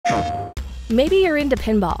Maybe you're into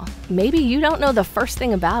pinball. Maybe you don't know the first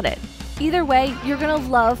thing about it. Either way, you're gonna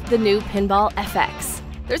love the new Pinball FX.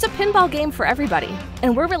 There's a pinball game for everybody,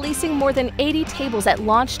 and we're releasing more than 80 tables at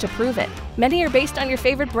launch to prove it. Many are based on your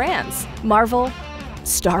favorite brands: Marvel,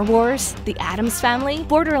 Star Wars, The Addams Family,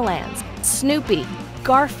 Borderlands, Snoopy,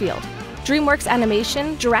 Garfield, DreamWorks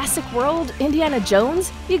Animation, Jurassic World, Indiana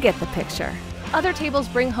Jones. You get the picture. Other tables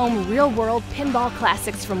bring home real-world pinball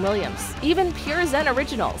classics from Williams, even pure Zen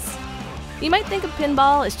originals. You might think of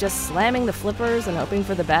pinball as just slamming the flippers and hoping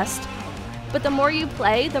for the best, but the more you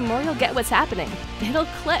play, the more you'll get what's happening. It'll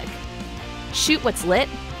click. Shoot what's lit,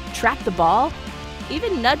 trap the ball,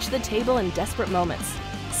 even nudge the table in desperate moments.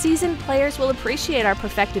 Seasoned players will appreciate our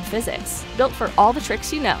perfected physics, built for all the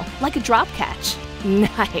tricks you know, like a drop catch.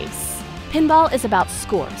 Nice! Pinball is about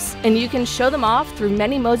scores, and you can show them off through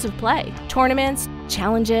many modes of play. Tournaments,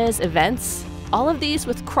 challenges, events, all of these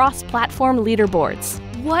with cross-platform leaderboards.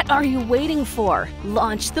 What are you waiting for?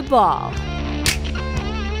 Launch the ball!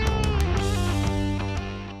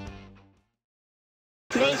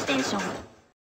 PlayStation